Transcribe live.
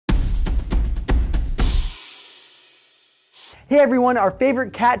Hey everyone, our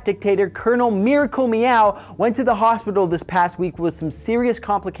favorite cat dictator, Colonel Miracle Meow, went to the hospital this past week with some serious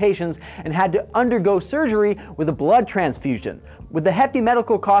complications and had to undergo surgery with a blood transfusion. With the hefty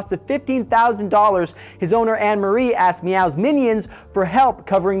medical cost of $15,000, his owner Anne-Marie asked Meow's minions for help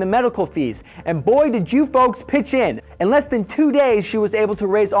covering the medical fees. And boy, did you folks pitch in. In less than 2 days, she was able to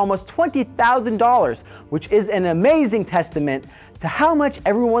raise almost $20,000, which is an amazing testament to how much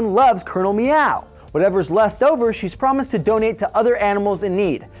everyone loves Colonel Meow. Whatever's left over, she's promised to donate to other animals in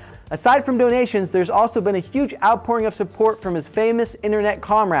need. Aside from donations, there's also been a huge outpouring of support from his famous internet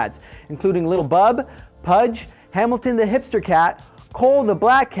comrades, including Little Bub, Pudge, Hamilton the hipster cat, Cole the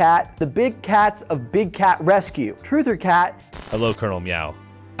black cat, the big cats of Big Cat Rescue, Truther Cat. Hello, Colonel Meow.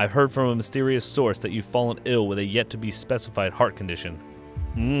 I've heard from a mysterious source that you've fallen ill with a yet-to-be-specified heart condition.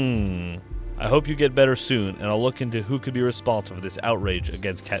 I hope you get better soon, and I'll look into who could be responsible for this outrage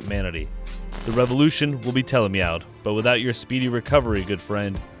against catmanity. The revolution will be telemeowed, but without your speedy recovery, good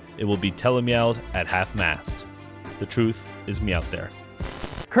friend, it will be telemeowed at half-mast. The truth is meowed there.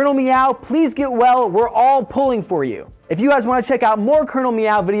 Colonel Meow, please get well. We're all pulling for you. If you guys want to check out more Colonel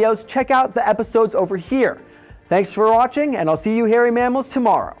Meow videos, check out the episodes over here. Thanks for watching, and I'll see you hairy mammals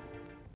tomorrow.